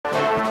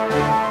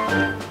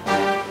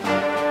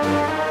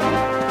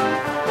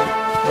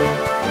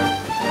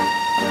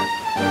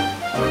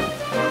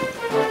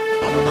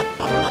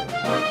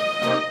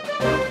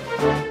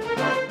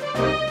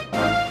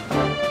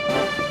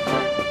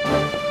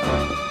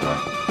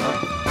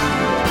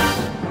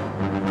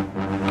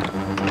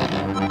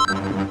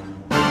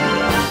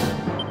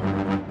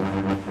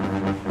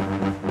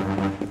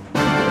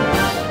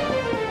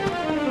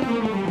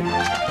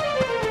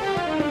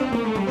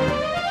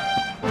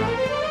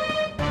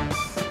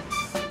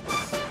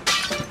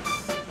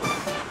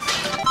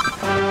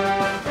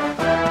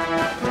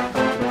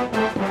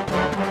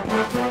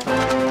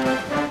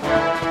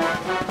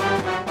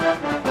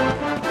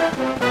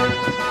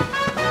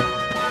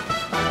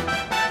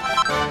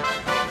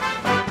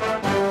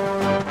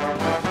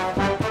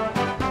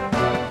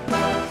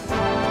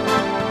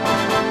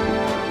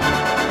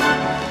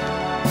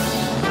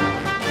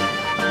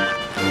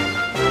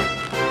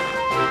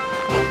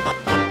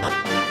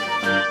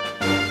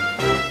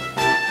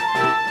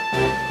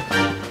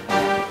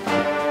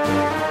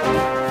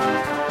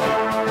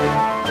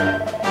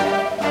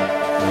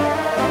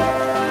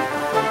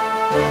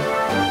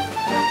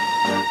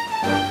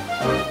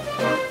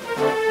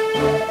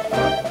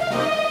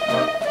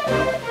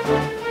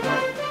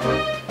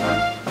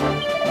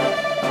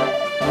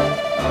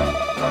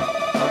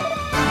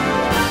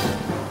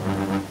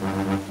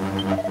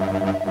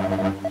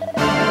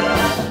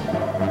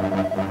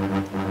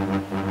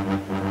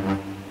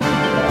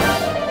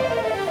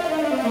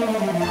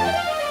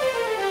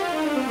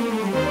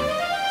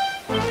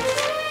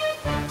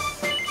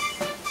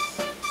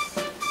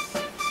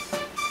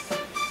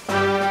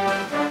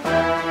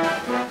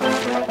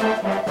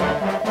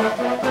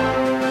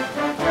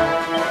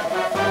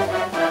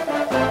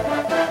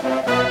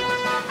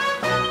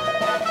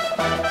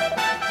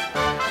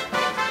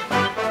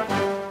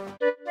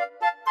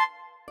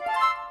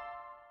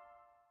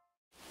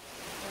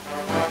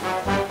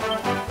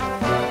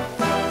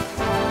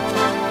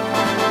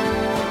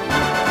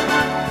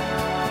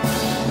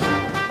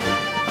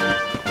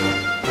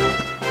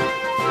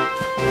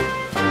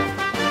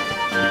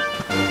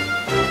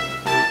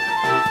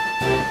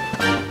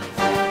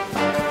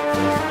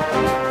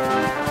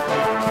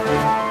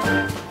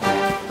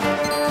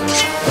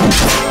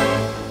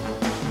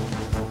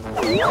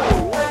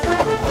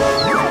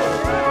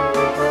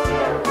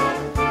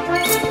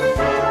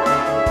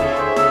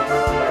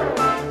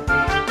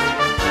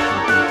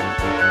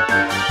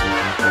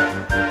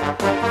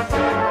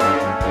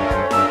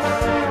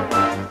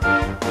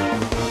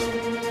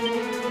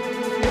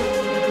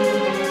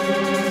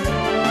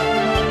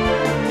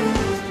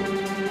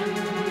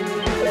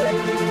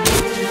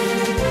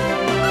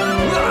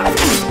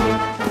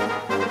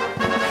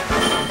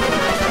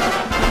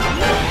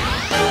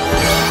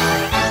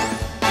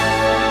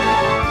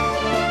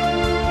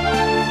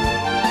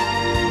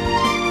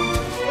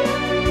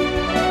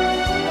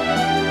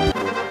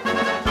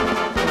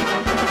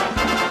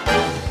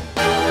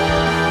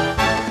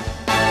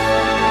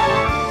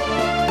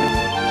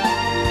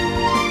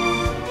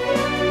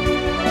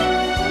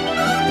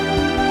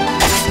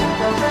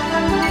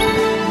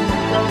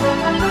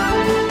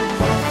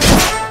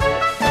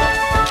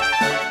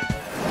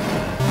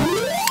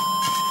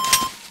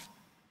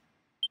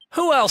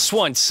Who else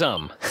wants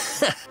some?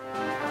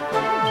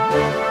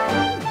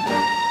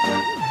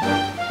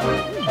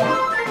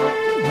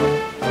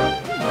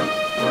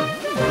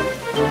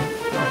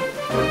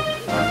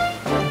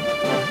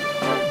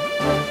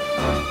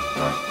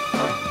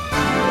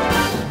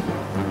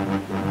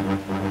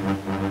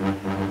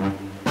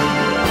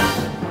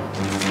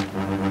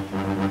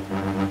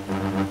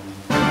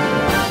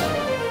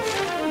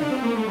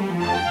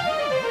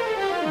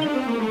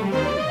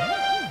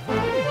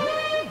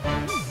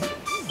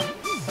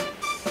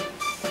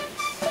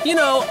 You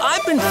know,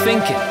 I've been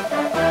thinking.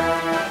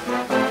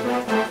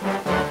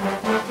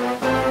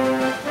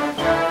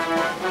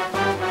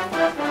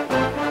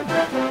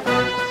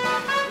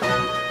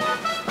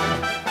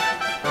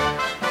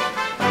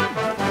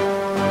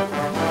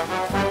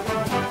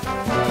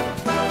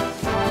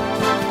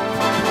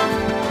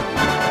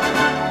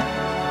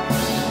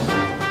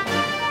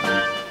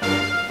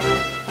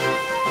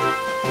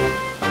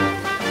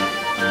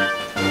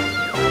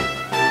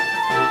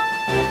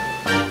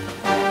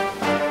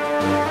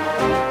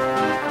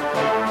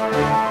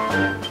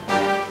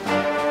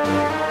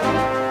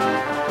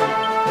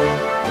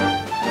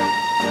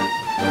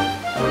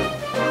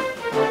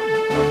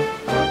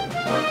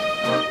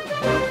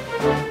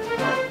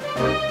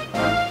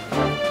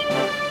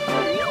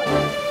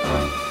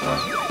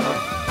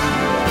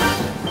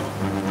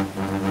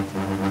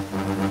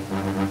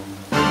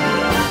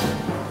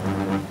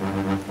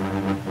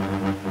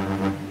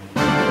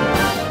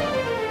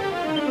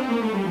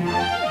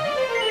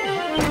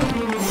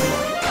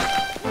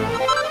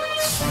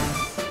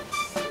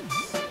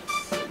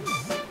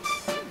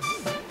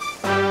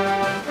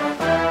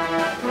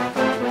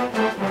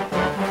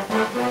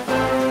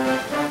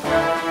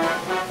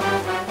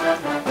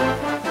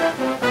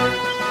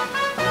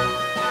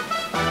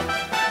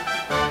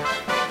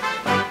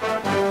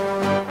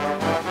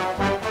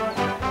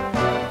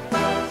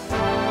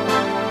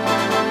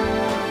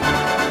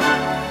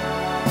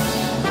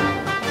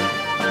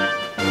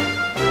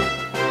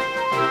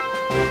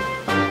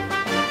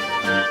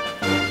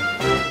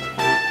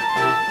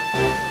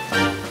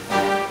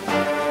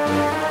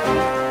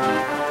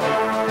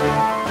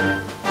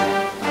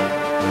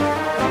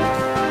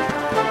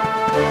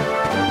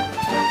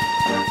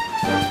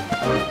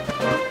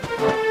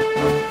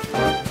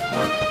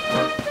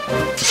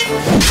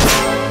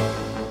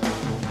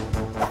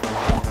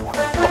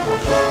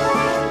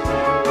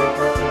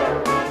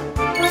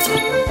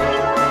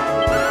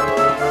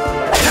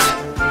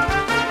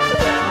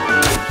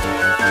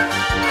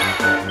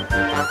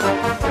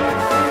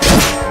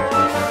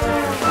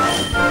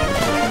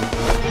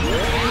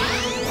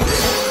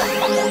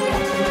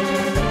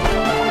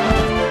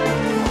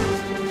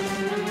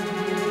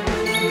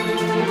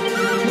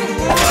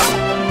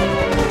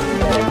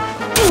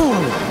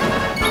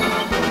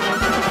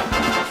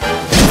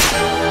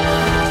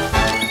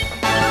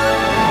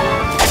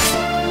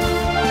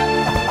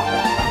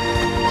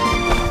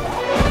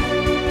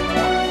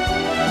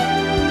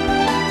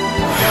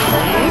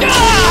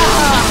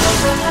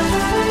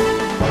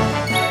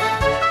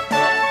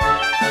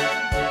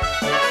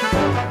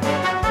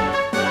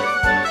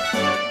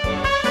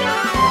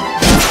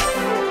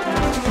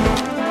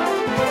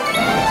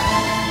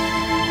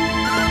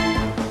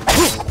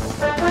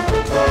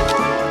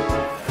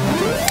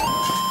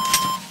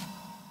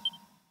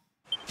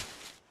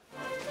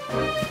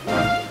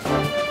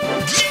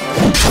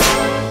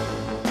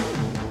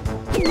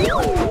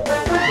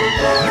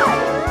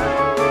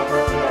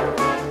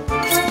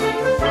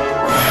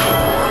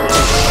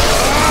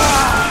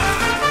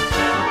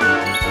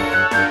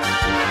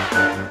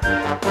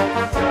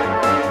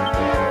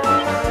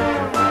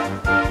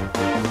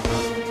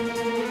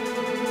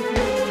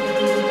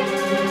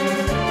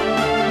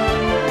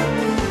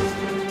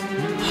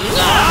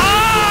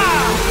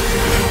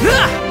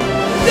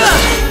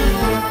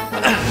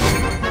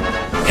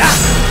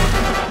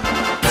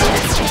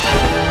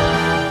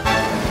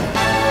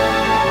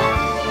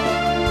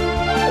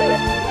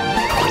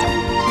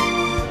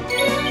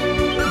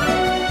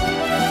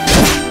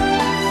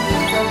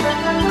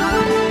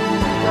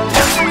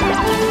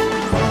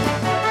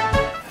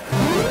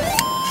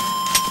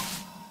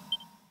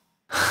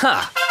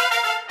 Ha!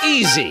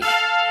 Easy!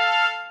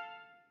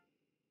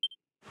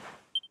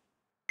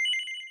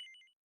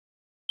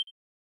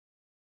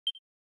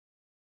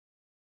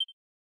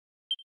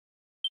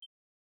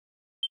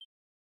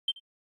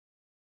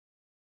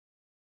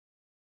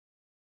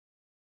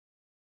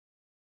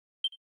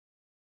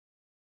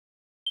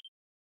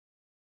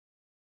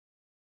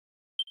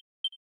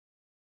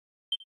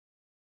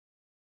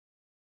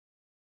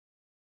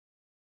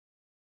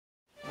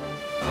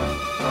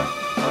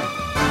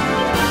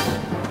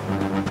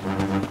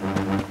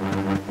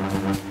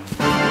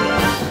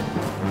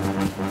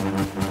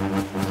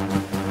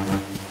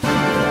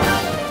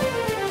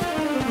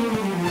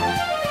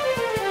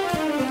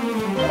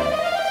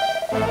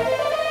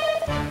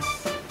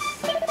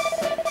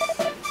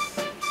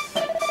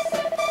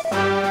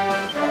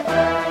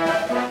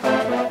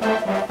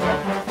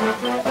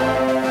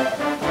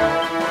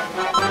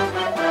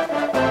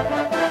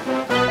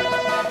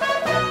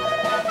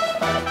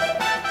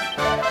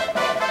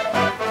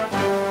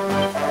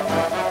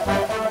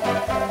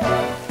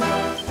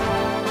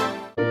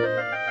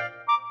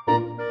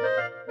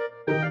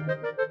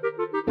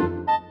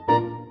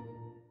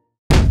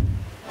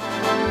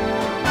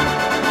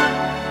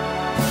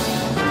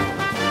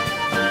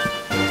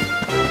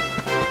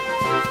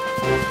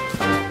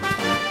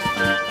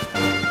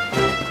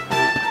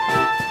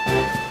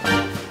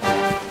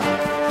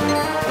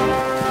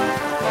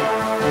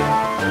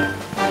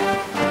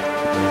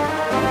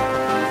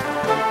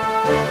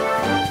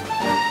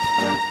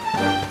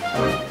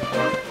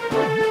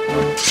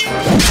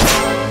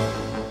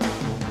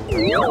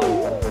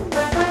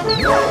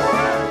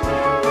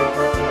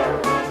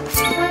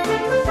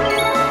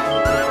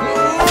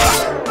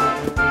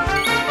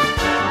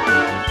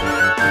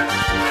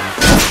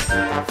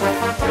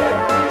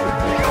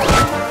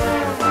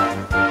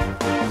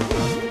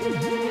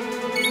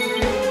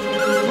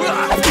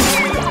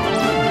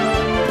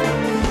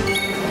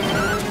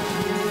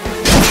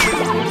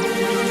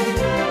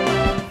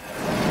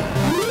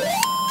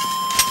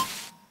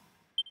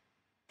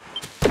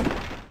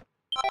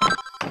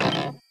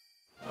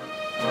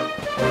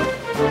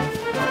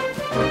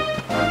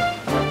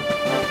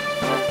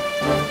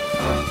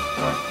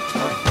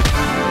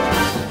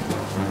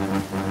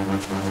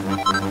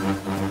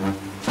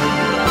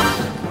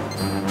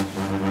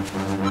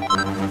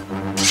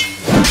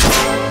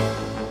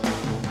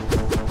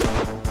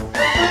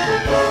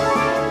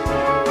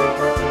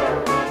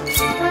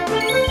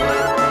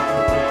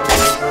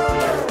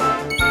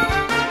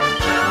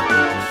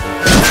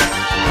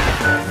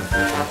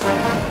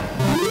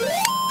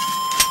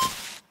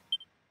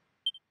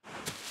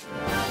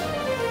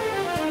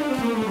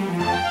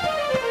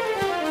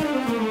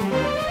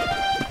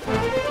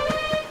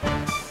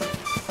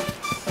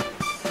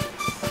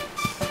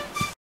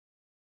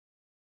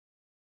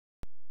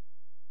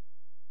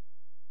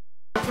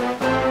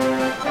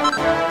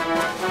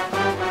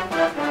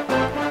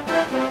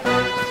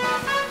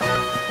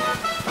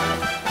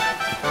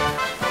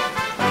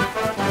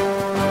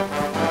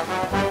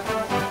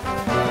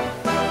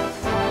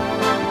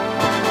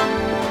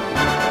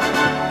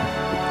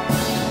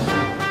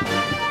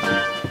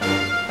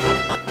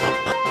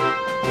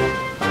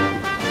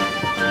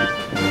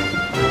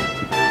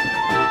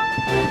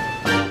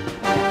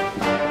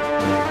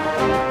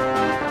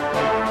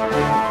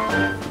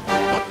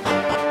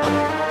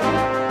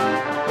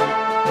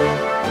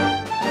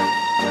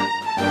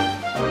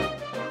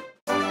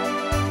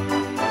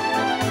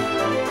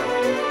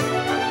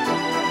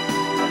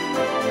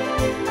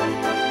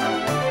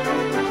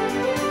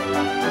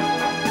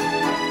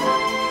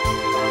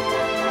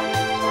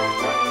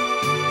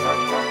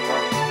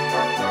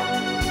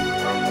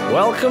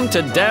 Welcome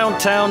to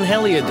downtown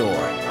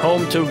Heliodor,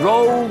 home to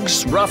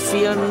rogues,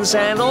 ruffians,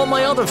 and all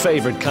my other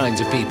favorite kinds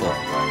of people.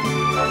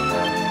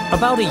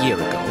 About a year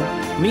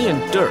ago, me and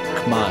Dirk,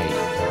 my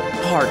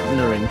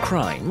partner in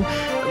crime,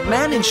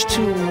 managed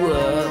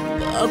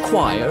to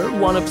acquire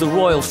one of the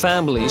royal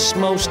family's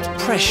most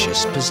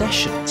precious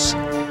possessions,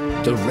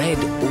 the Red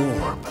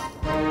Orb.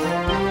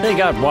 They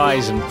got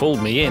wise and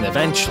pulled me in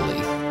eventually,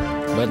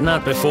 but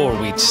not before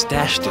we'd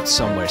stashed it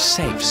somewhere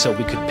safe so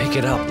we could pick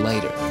it up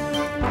later.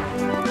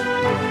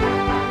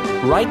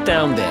 Right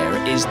down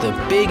there is the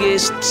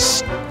biggest,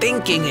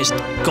 stinkingest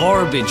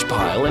garbage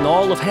pile in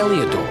all of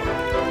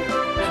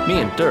Heliodor.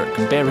 Me and Dirk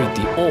buried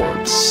the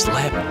orb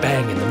slap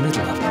bang in the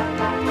middle of it.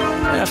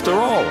 After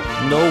all,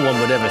 no one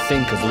would ever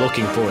think of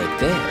looking for it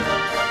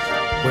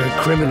there. We're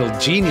criminal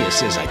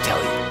geniuses, I tell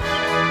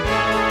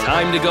you.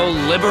 Time to go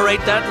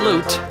liberate that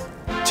loot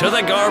to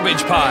the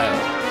garbage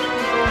pile.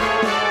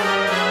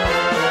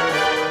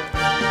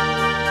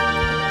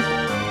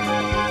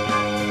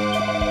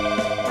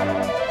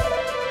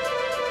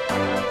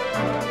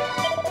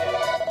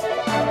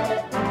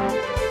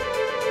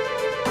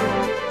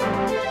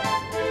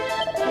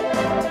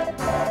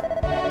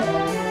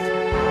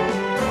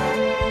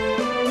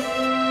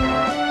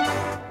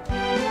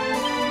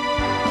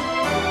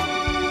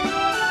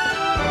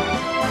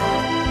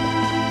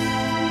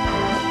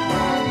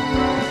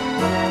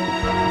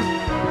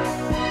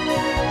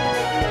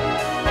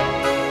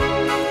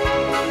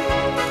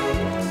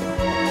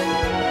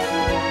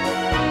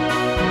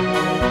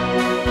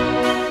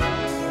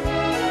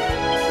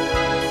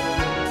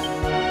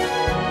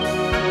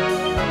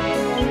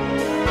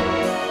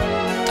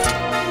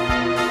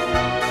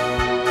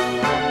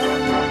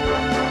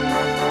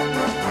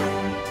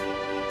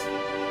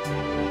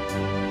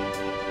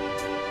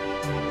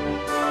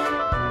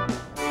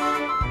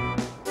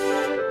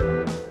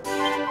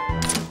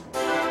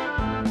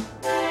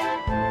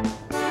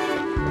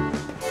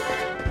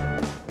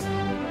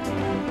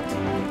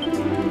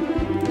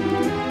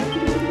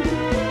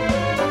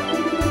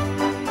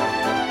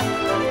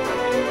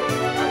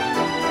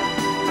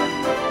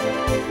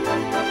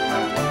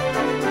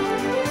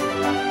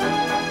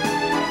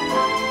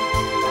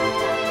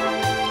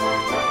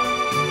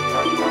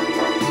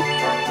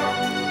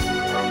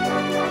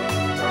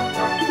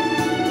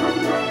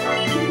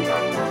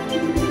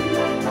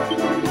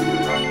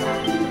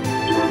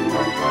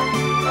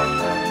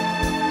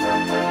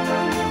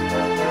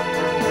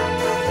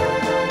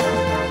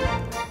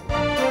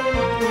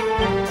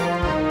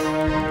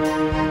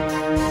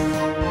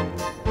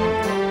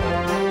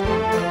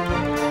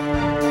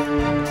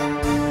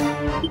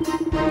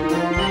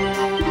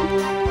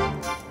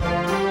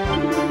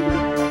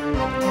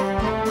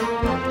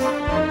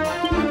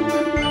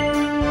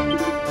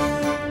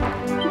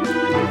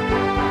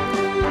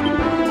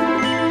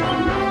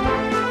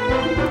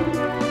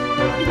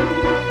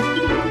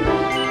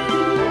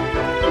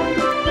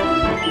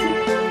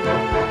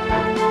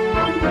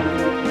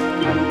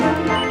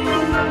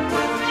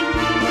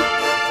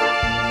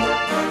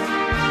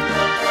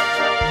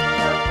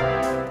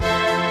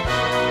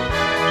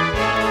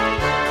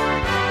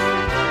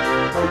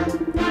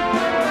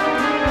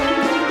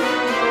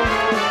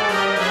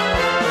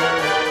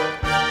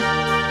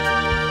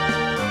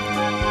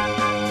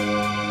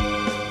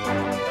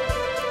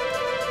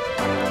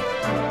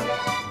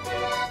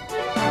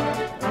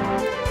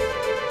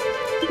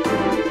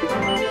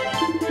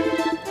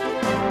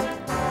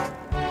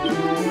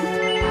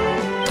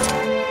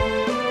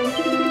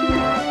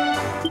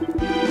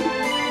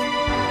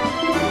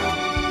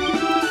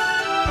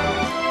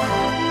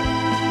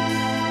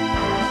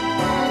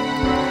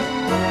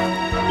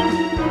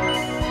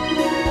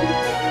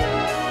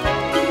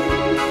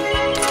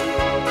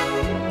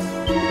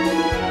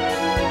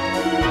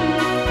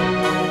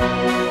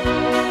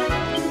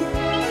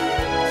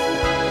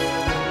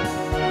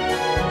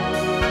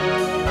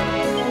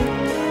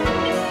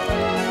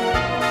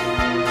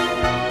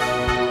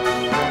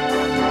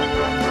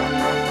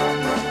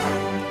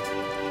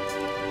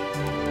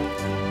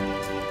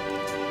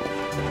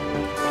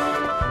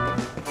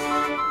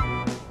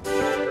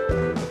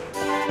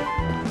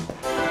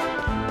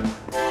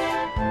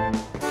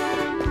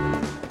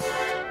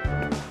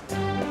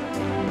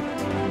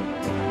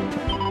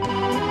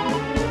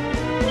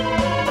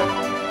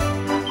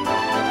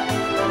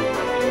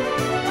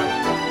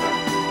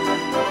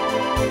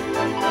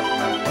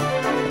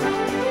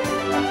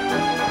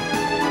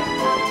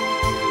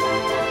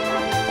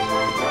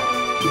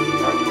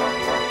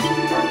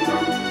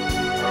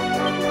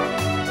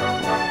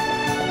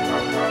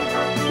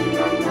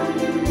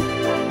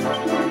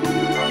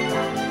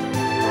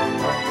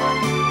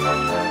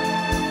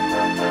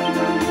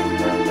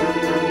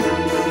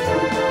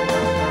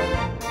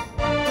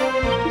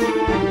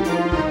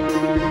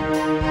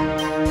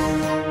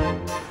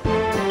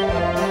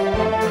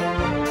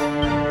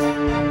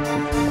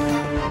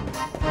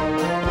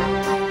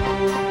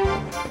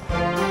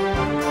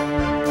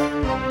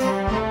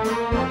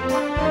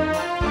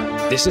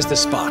 This is the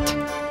spot.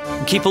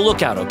 Keep a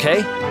lookout,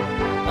 okay?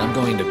 I'm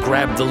going to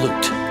grab the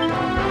loot.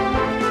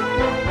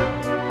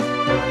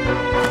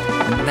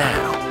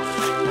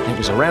 Now, it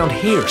was around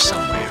here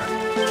somewhere.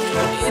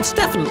 It's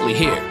definitely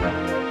here.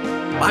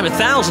 I'm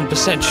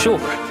 1000% sure.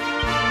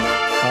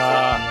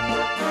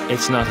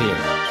 It's not here.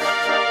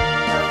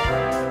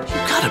 You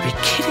gotta be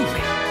kidding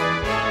me.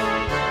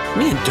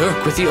 Me and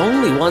Dirk were the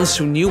only ones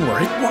who knew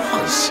where it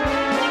was.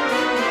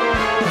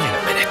 Wait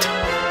a minute.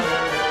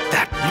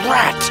 That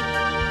rat!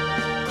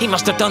 He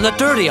must have done the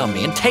dirty on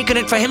me and taken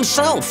it for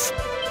himself.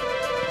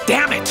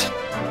 Damn it!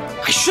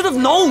 I should have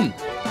known!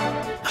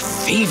 A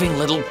thieving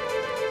little...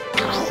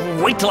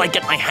 Wait till I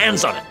get my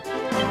hands on it.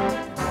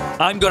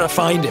 I'm gonna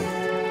find him.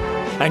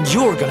 And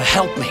you're gonna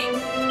help me.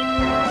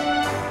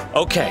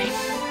 Okay.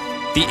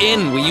 The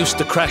inn we used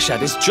to crash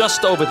at is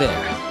just over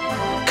there.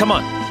 Come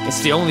on.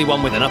 It's the only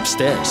one with an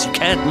upstairs. You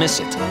can't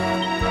miss it.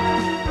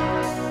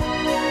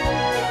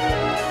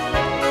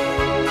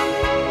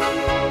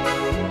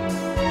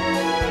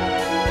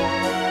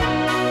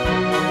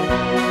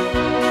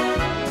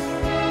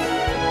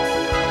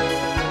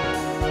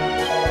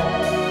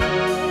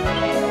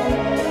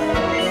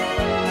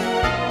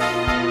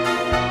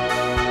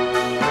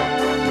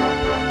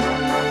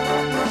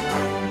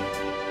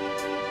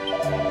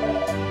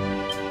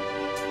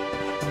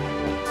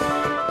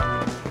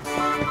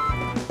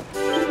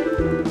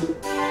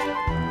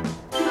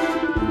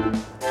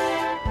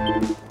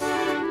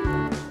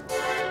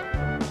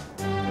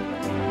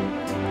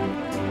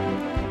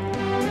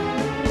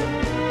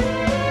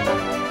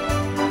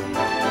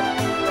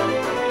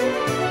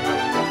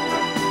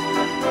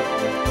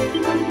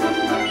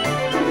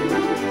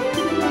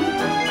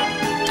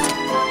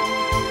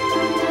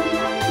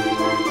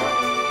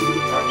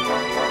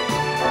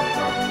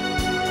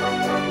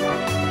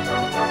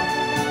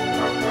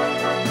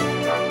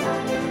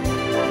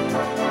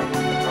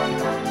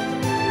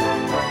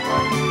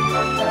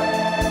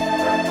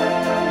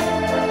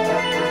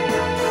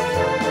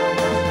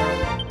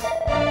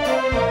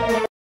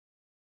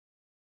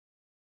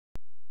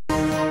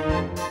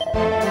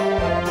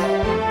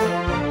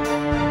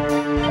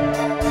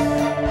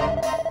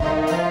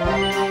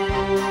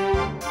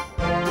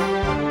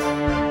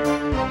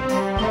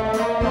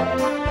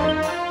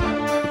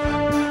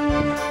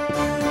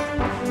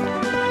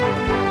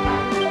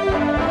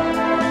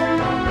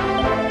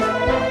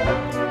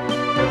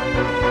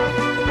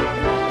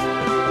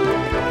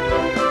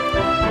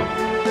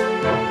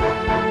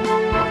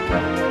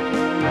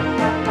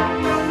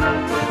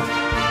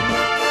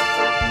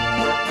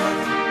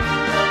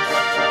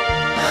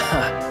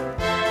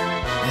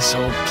 This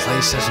old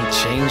place hasn't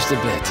changed a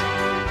bit.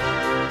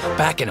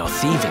 Back in our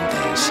thieving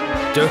days,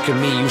 Dirk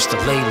and me used to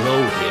lay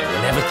low here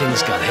when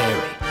everything's got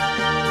hairy.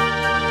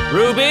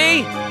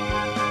 Ruby?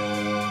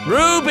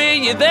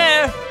 Ruby, you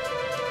there?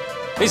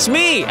 It's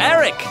me,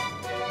 Eric.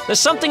 There's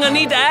something I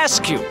need to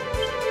ask you.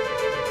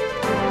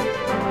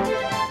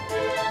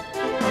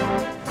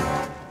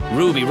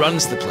 Ruby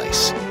runs the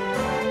place.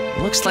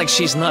 Looks like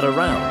she's not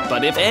around,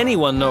 but if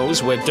anyone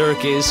knows where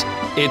Dirk is,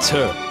 it's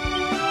her.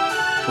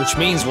 Which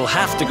means we'll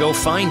have to go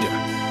find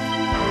her.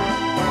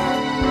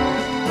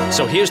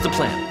 So here's the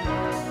plan.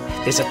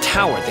 There's a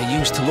tower they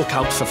use to look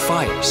out for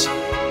fires.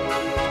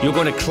 You're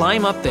going to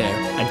climb up there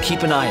and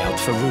keep an eye out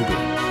for Ruby.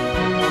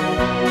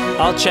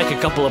 I'll check a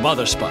couple of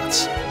other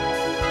spots.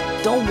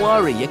 Don't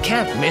worry, you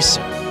can't miss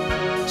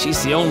her.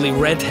 She's the only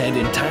redhead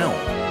in town.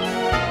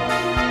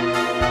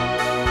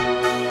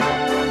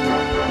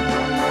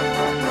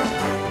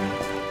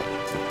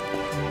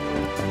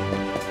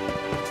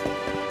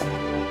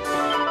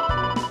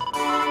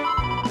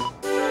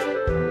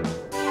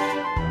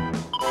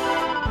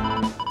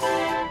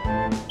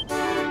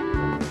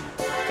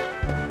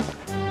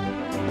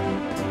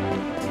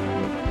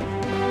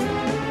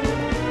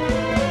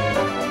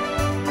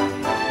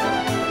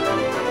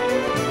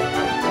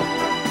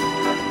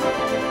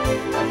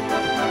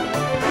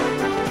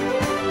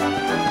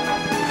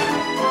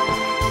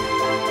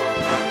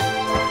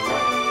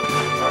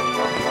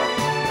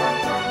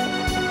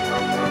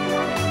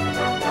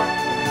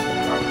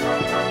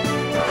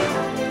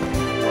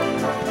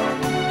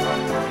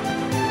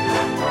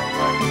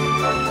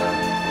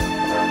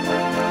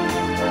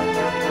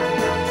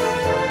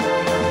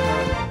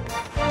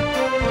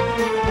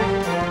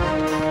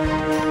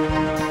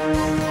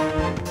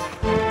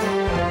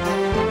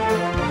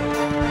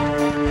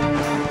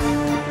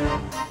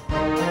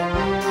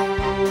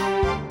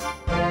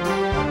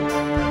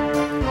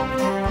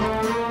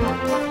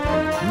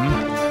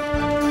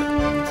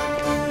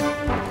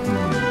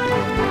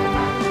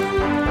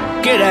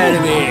 Get out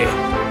of here!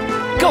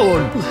 Go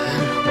on!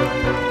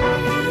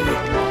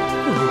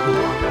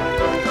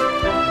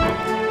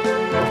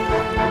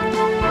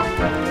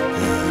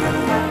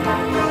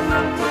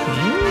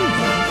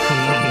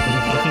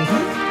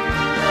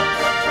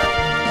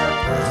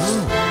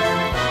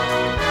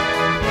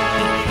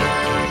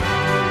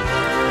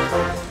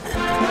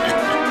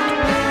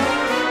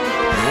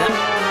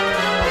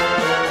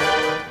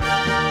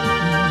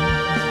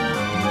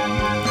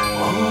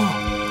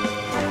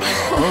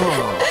 Good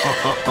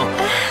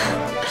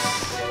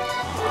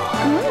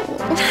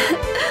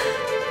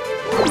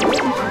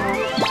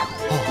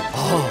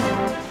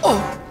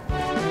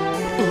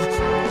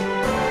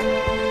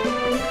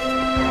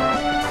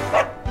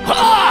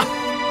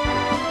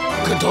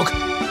dog.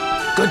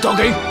 Good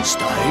doggy.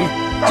 Stay.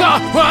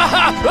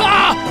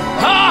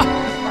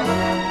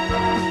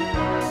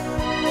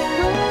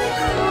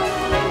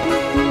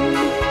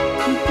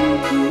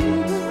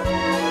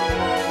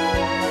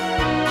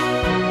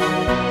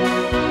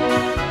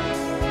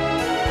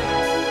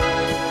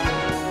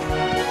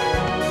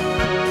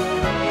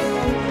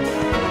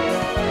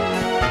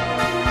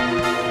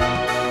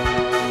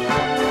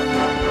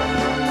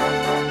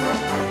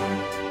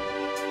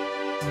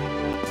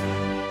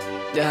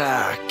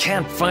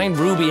 Can't find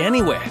Ruby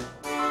anywhere.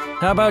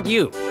 How about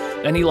you?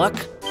 Any luck?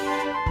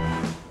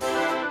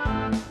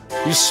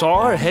 You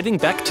saw her heading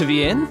back to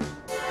the inn?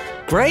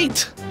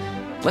 Great!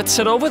 Let's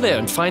head over there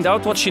and find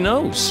out what she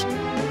knows.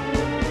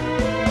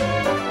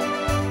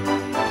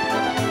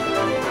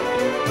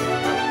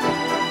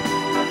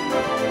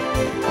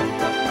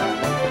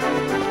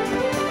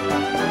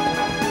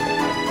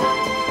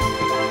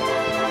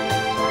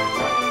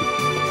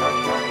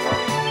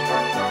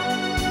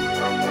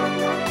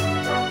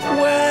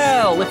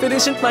 If it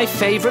isn't my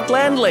favorite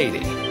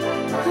landlady.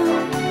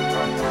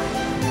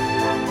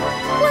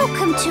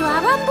 Welcome to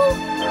our humble...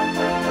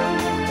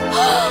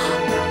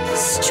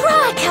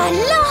 Strike a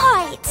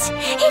light!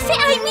 If it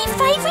ain't me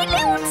favourite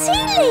little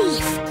tea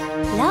leaf!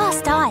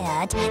 Last I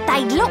heard,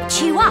 they'd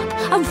locked you up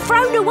and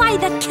thrown away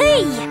the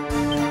key.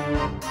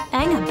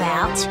 Hang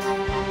about.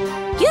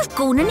 You've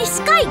gone and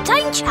escaped,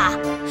 ain't ya?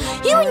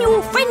 You and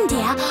your friend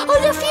here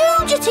are the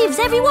fugitives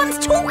everyone's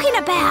talking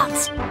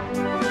about.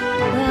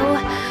 Well,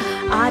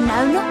 I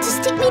know not to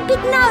stick me big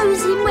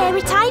nose in where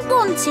it ain't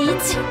wanted.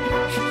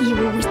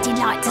 You always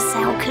delight to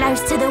sail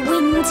close to the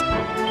wind.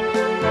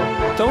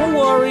 Don't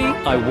worry,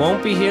 I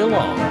won't be here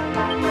long.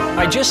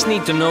 I just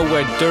need to know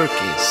where Dirk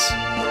is.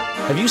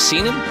 Have you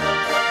seen him?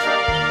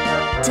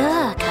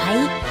 Dirk,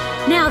 eh?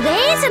 Now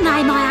there's a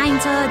name I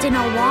ain't heard in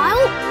a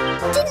while.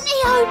 Didn't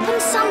he open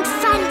some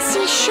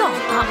fancy shop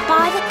up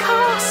by the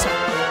castle?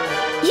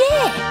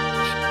 Yeah,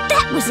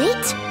 that was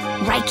it.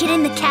 Raking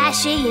in the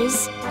cash he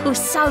is. Or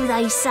so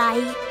they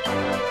say.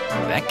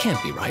 That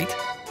can't be right.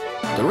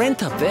 The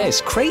rent up there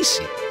is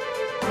crazy.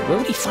 Where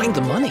would he find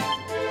the money?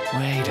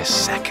 Wait a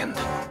second.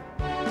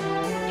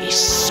 He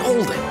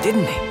sold it,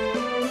 didn't he?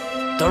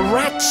 The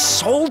rat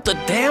sold the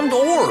damned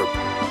orb.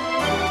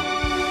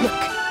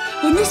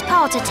 Look, in this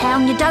part of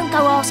town you don't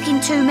go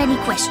asking too many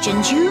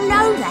questions, you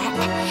know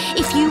that.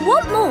 If you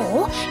want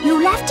more,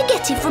 you'll have to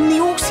get it from the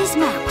horse's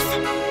mouth.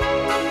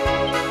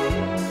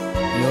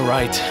 You're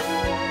right.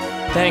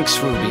 Thanks,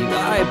 Ruby.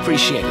 I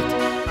appreciate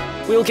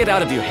it. We'll get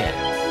out of your hair.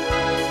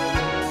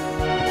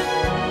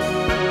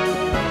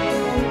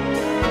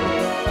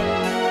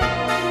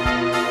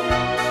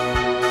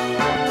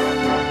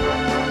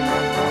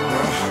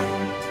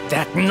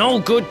 That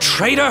no-good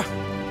traitor!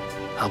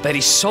 I'll bet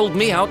he sold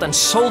me out and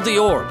sold the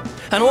orb.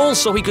 And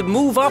also he could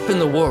move up in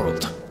the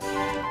world.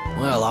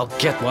 Well, I'll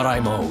get what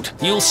I'm owed.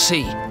 You'll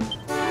see.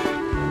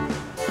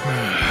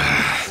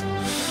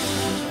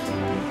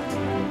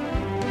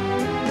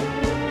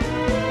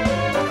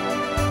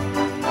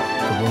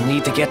 We'll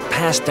need to get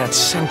past that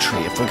sentry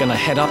if we're gonna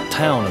head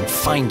uptown and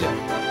find him.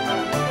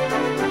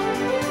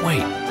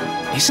 Wait,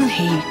 isn't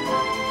he...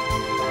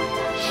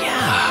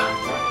 Yeah.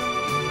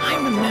 I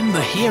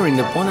remember hearing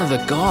that one of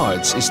the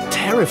guards is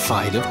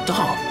terrified of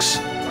dogs.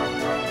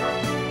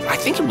 I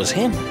think it was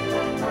him.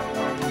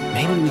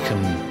 Maybe we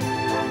can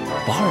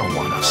borrow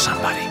one of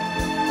somebody.